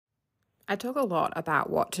I talk a lot about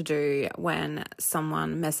what to do when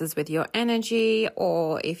someone messes with your energy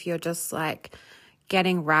or if you're just like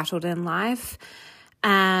getting rattled in life.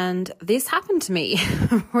 And this happened to me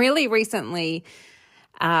really recently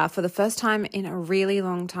for the first time in a really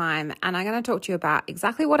long time. And I'm going to talk to you about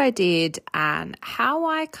exactly what I did and how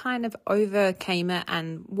I kind of overcame it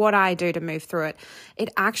and what I do to move through it.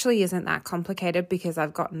 It actually isn't that complicated because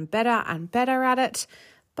I've gotten better and better at it.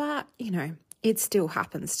 But, it still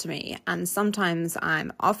happens to me. And sometimes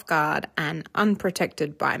I'm off guard and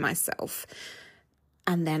unprotected by myself.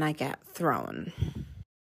 And then I get thrown.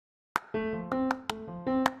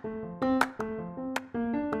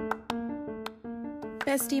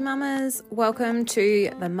 Bestie mamas, welcome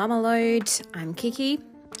to the Mama Load. I'm Kiki.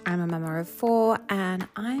 I'm a mama of 4 and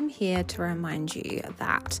I'm here to remind you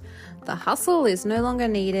that the hustle is no longer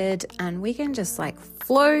needed and we can just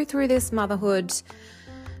flow through this motherhood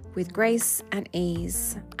with grace and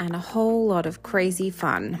ease and a whole lot of crazy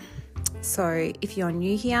fun. So if you're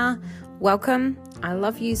new here, welcome. I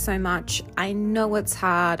love you so much. I know it's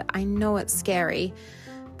hard. I know it's scary,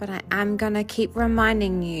 but I am going to keep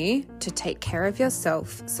reminding you to take care of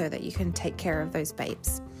yourself so that you can take care of those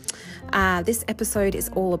babes. This episode is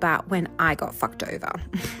all about when I got fucked over,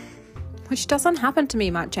 which doesn't happen to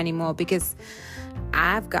me much anymore because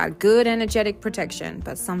I've got good energetic protection,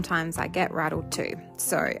 but sometimes I get rattled too.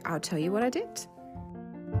 So I'll tell you what I did.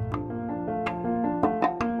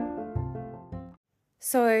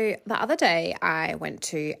 So the other day I went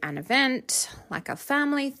to an event, like a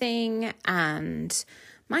family thing, and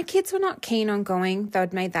my kids were not keen on going.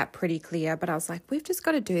 They'd made that pretty clear, but I was like, we've just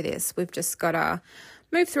got to do this. We've just got to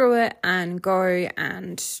move through it and go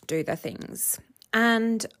and do the things.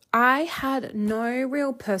 And I had no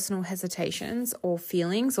real personal hesitations or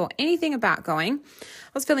feelings or anything about going. I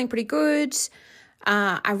was feeling pretty good.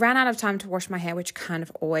 I ran out of time to wash my hair, which kind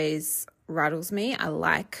of always rattles me. I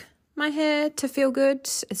like my hair to feel good.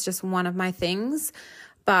 It's just one of my things,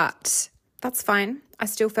 but that's fine. I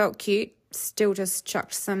still felt cute, still just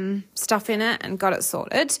chucked some stuff in it and got it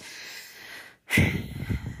sorted.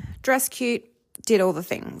 Dressed cute, did all the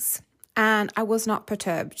things. And I was not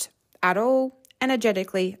perturbed at all.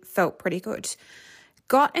 Energetically felt pretty good.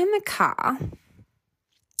 Got in the car,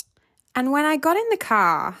 and when I got in the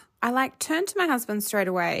car, I turned to my husband straight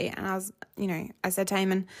away, and I said to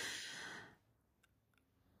him,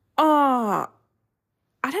 I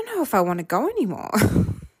don't know if I want to go anymore.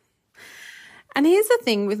 And here's the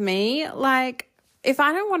thing with me, if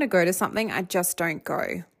I don't want to go to something, I just don't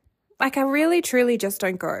go. I really, truly just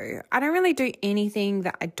don't go. I don't really do anything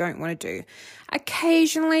that I don't want to do.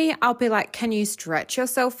 Occasionally, I'll be like, can you stretch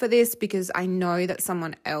yourself for this? Because I know that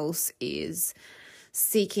someone else is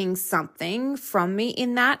seeking something from me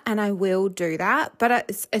in that, and I will do that. But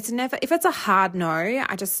it's never, if it's a hard no,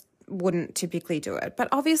 I just wouldn't typically do it. But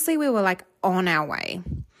obviously, we were on our way.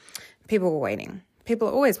 People were waiting. People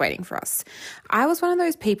are always waiting for us. I was one of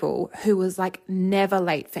those people who was never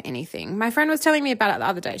late for anything. My friend was telling me about it the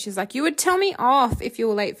other day. She's like, you would tell me off if you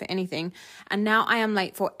were late for anything. And now I am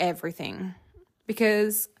late for everything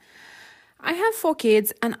because I have 4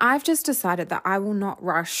 kids and I've just decided that I will not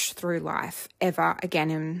rush through life ever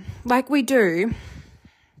again. And we do,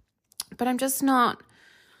 but I'm just not,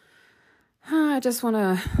 I just want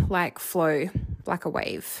to flow like a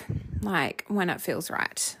wave, when it feels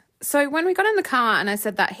right. So when we got in the car and I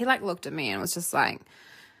said that, he looked at me and was just like,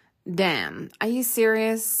 damn, are you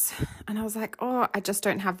serious? And I was like, oh, I just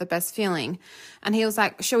don't have the best feeling. And he was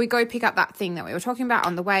like, shall we go pick up that thing that we were talking about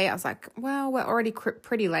on the way? I was like, well, we're already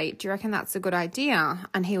pretty late. Do you reckon that's a good idea?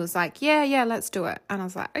 And he was like, yeah, let's do it. And I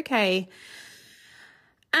was like, okay.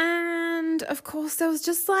 And of course there was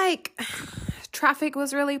just traffic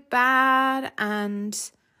was really bad and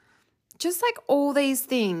just all these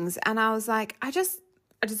things. And I was like, I just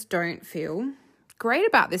don't feel great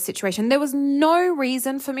about this situation. There was no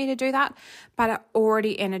reason for me to do that, but I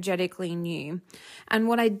already energetically knew. And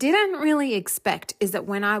what I didn't really expect is that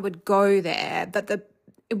when I would go there,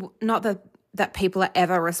 that people are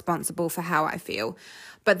ever responsible for how I feel,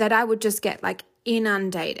 but that I would just get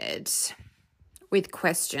inundated with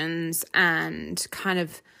questions and kind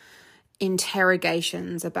of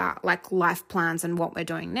interrogations about life plans and what we're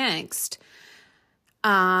doing next.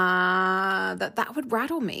 That would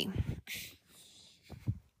rattle me.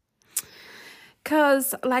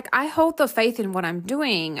 Because I hold the faith in what I'm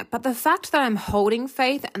doing, but the fact that I'm holding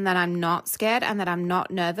faith and that I'm not scared and that I'm not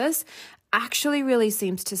nervous actually really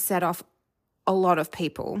seems to set off a lot of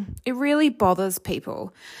people. It really bothers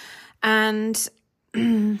people. And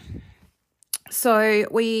so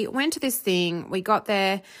we went to this thing, we got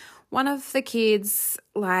there, one of the kids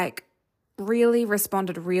really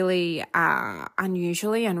responded really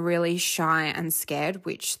unusually and really shy and scared,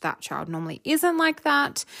 which that child normally isn't like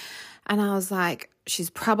that. And I was like, she's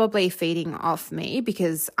probably feeding off me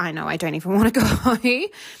because I know I don't even want to go.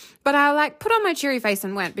 But I like put on my cheery face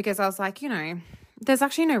and went because I was like, there's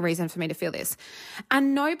actually no reason for me to feel this.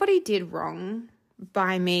 And nobody did wrong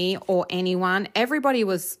by me or anyone. Everybody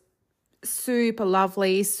was super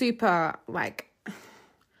lovely, super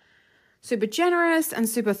generous and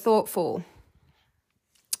super thoughtful.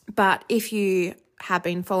 But if you have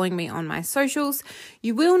been following me on my socials,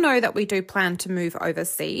 you will know that we do plan to move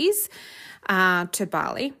overseas to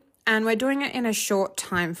Bali, and we're doing it in a short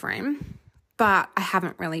time frame, but I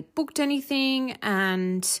haven't really booked anything,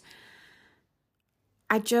 and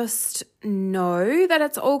I just know that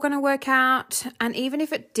it's all going to work out. And even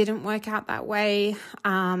if it didn't work out that way,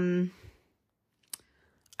 I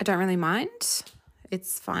don't really mind.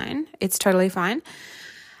 It's fine. It's totally fine.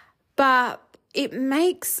 But it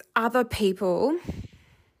makes other people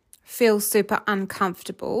feel super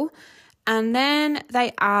uncomfortable, and then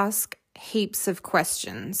they ask heaps and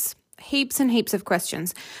heaps of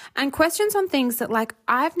questions, and questions on things that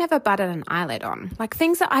I've never batted an eyelid on,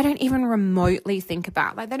 things that I don't even remotely think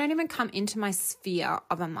about, they don't even come into my sphere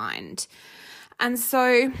of a mind. And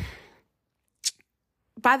so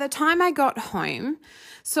by the time I got home,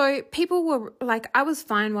 so people were I was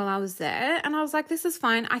fine while I was there, and I was like, this is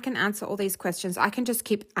fine. I can answer all these questions. I can just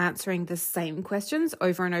keep answering the same questions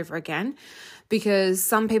over and over again, because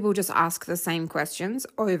some people just ask the same questions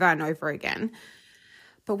over and over again.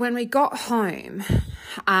 But when we got home,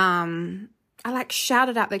 I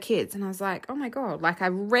shouted at the kids, and I was like, oh my God,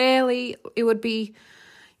 it would be,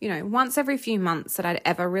 once every few months that I'd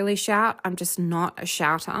ever really shout. I'm just not a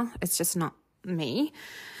shouter. It's just not me.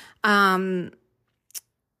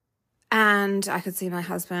 And I could see my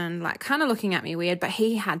husband kind of looking at me weird, but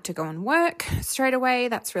he had to go and work straight away.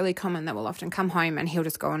 That's really common, that we'll often come home and he'll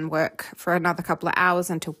just go and work for another couple of hours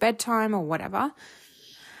until bedtime or whatever.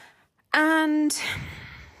 And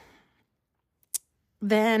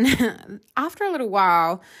then after a little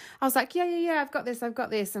while, I was like, yeah, I've got this. And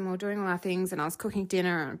we we're doing all our things, and I was cooking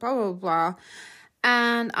dinner and blah, blah, blah.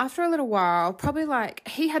 And after a little while, probably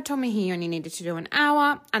he had told me he only needed to do an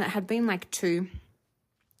hour, and it had been 2.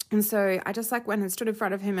 And so I just went and stood in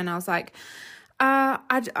front of him, and I was like,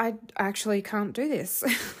 I actually can't do this,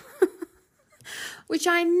 which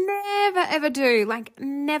I never, ever do.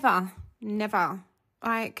 Never.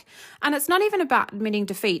 And it's not even about admitting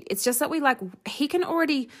defeat. It's just that he can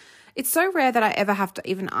already, it's so rare that I ever have to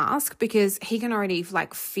even ask, because he can already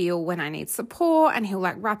feel when I need support, and he'll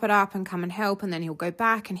wrap it up and come and help, and then he'll go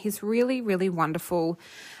back. And he's really, really wonderful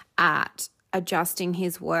at adjusting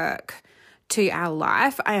his work to our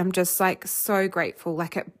life. I am just so grateful.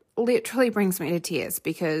 It literally brings me to tears,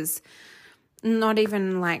 because not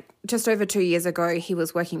even just over 2 years ago, he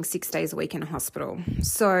was working 6 days a week in a hospital.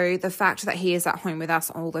 So the fact that he is at home with us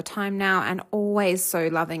all the time now, and always so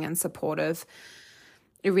loving and supportive,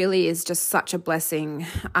 it really is just such a blessing.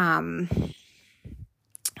 And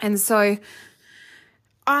so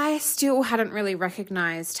I still hadn't really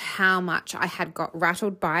recognized how much I had got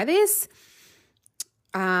rattled by this.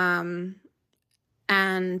 And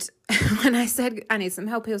when I said I need some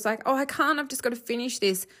help, he was like, oh, I can't, I've just got to finish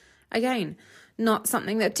this. Again, not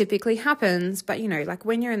something that typically happens, but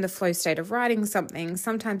when you're in the flow state of writing something,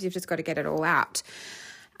 sometimes you've just got to get it all out.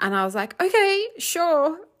 And I was like, okay,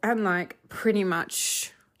 sure. I'm pretty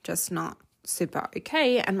much just not super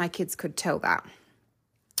okay. And my kids could tell that.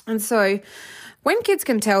 And so when kids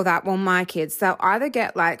can tell that, well, my kids, they'll either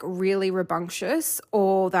get really rambunctious,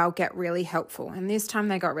 or they'll get really helpful. And this time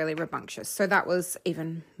they got really rambunctious. So that was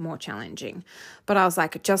even more challenging. But I was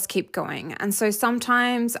like, just keep going. And so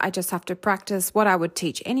sometimes I just have to practice what I would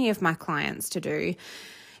teach any of my clients to do,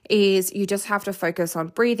 is you just have to focus on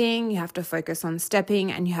breathing, you have to focus on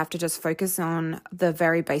stepping, and you have to just focus on the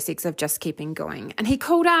very basics of just keeping going. And he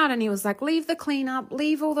called out and he was like, leave the cleanup,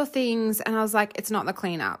 leave all the things. And I was like, it's not the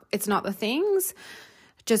cleanup, it's not the things,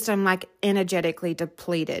 just I'm energetically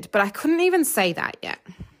depleted. But I couldn't even say that yet.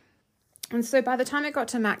 And so by the time it got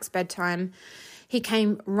to Mac's bedtime, he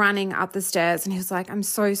came running up the stairs and he was like, I'm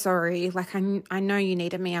so sorry. I know you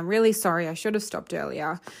needed me. I'm really sorry. I should have stopped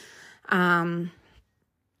earlier.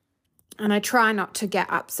 And I try not to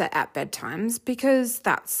get upset at bedtimes, because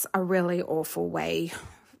that's a really awful way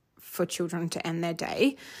for children to end their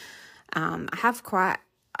day. I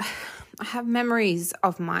have memories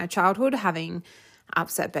of my childhood having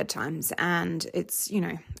upset bedtimes, and it's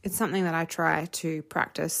something that I try to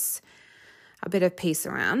practice a bit of peace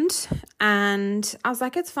around. And I was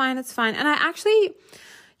like, it's fine. And I actually,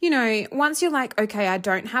 once you're like, okay, I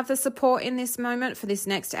don't have the support in this moment for this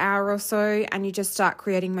next hour or so, and you just start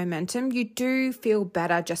creating momentum, you do feel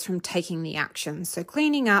better just from taking the action. So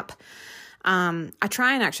cleaning up, I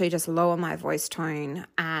try and actually just lower my voice tone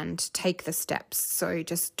and take the steps. So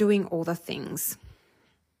just doing all the things.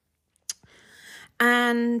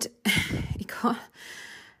 And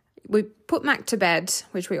we put Mac to bed,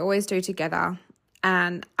 which we always do together.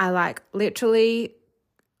 And I literally,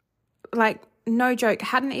 no joke,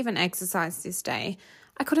 hadn't even exercised this day.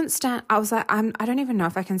 I couldn't stand. I was like, I don't even know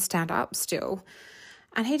if I can stand up still.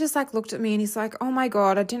 And he just looked at me and he's like, oh my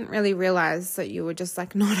God, I didn't really realize that you were just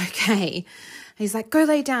not okay. And he's like, go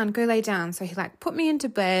lay down. So he put me into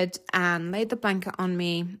bed and laid the blanket on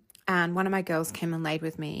me. And one of my girls came and laid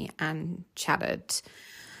with me and chatted.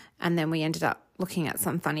 And then we ended up looking at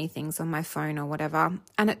some funny things on my phone or whatever.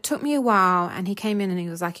 And it took me a while. And he came in and he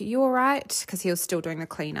was like, are you all right? Because he was still doing the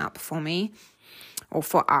cleanup for me or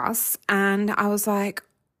for us. And I was like,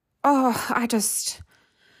 oh, I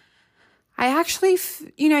actually,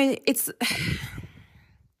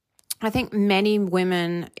 I think many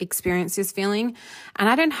women experience this feeling, and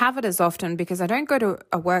I don't have it as often because I don't go to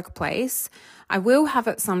a workplace. I will have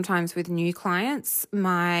it sometimes with new clients.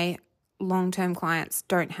 My long-term clients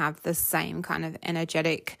don't have the same kind of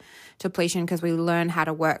energetic depletion because we learn how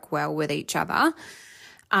to work well with each other.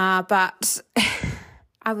 But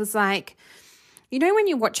I was like, when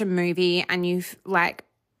you watch a movie and you might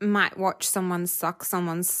watch someone suck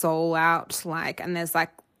someone's soul out, and there's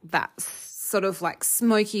that sort of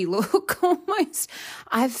smoky look almost.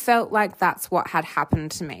 I felt like that's what had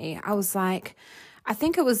happened to me. I was like, I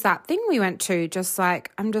think it was that thing we went to, just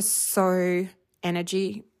I'm just so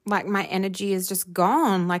energy, my energy is just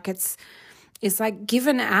gone. It's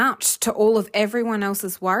given out to all of everyone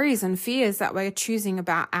else's worries and fears that we're choosing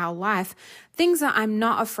about our life. Things that I'm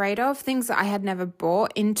not afraid of, things that I had never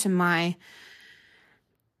brought into my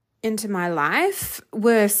life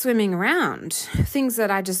were swimming around, things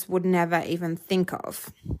that I just would never even think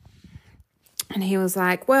of. And he was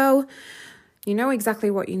like, well, you know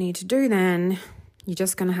exactly what you need to do then. You're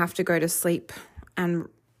just going to have to go to sleep and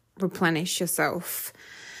replenish yourself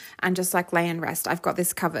and just lay and rest. I've got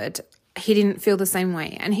this covered. He didn't feel the same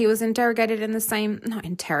way. And he was interrogated in the same, not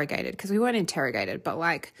interrogated because we weren't interrogated, but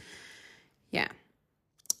yeah.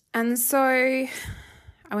 And so I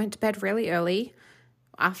went to bed really early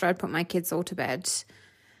after I'd put my kids all to bed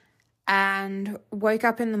and woke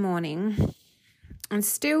up in the morning and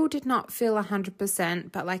still did not feel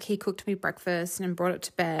 100%, but he cooked me breakfast and brought it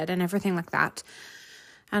to bed and everything like that.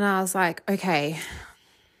 And I was like, okay,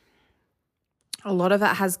 a lot of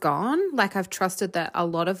it has gone. I've trusted that a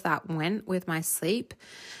lot of that went with my sleep,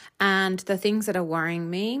 and the things that are worrying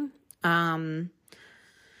me,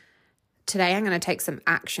 today I'm going to take some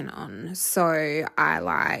action on. So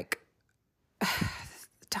I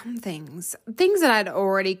dumb things that I'd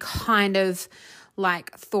already kind of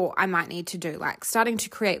thought I might need to do, starting to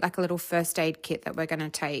create a little first aid kit that we're going to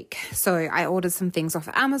take. So I ordered some things off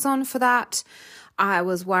Amazon for that. I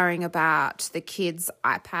was worrying about the kids'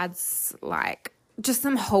 iPads, just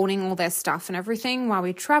them holding all their stuff and everything while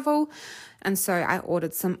we travel. And so I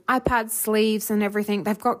ordered some iPad sleeves and everything.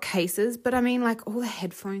 They've got cases, but I mean all the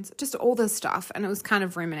headphones, just all the stuff. And it was kind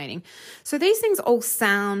of ruminating. So these things all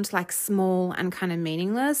sound small and kind of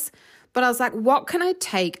meaningless, but I was like, what can I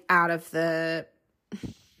take out of the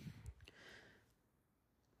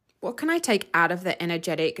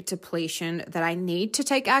energetic depletion that I need to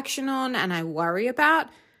take action on and I worry about?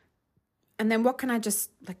 And then what can I just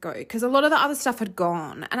let go? Because a lot of the other stuff had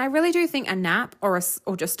gone. And I really do think a nap or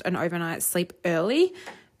just an overnight sleep early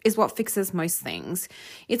is what fixes most things.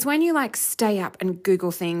 It's when you stay up and Google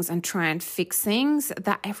things and try and fix things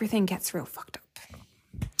that everything gets real fucked up.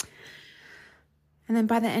 And then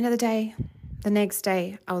by the end of the day, the next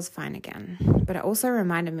day, I was fine again. But it also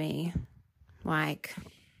reminded me,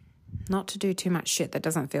 not to do too much shit that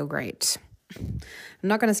doesn't feel great. I'm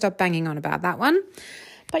not going to stop banging on about that one.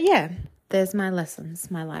 But yeah, there's my lessons,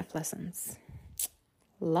 my life lessons.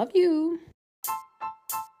 Love you.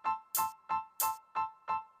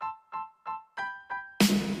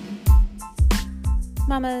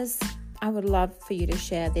 Mamas, I would love for you to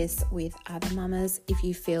share this with other mamas if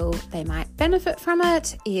you feel they might benefit from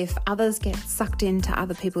it. If others get sucked into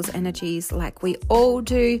other people's energies like we all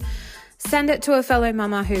do, send it to a fellow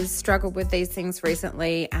mama who's struggled with these things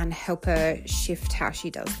recently and help her shift how she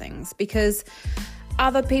does things, because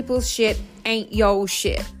other people's shit ain't your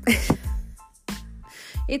shit.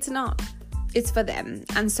 It's not. It's for them.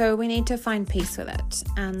 And so we need to find peace with it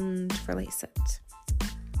and release it.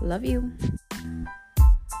 Love you.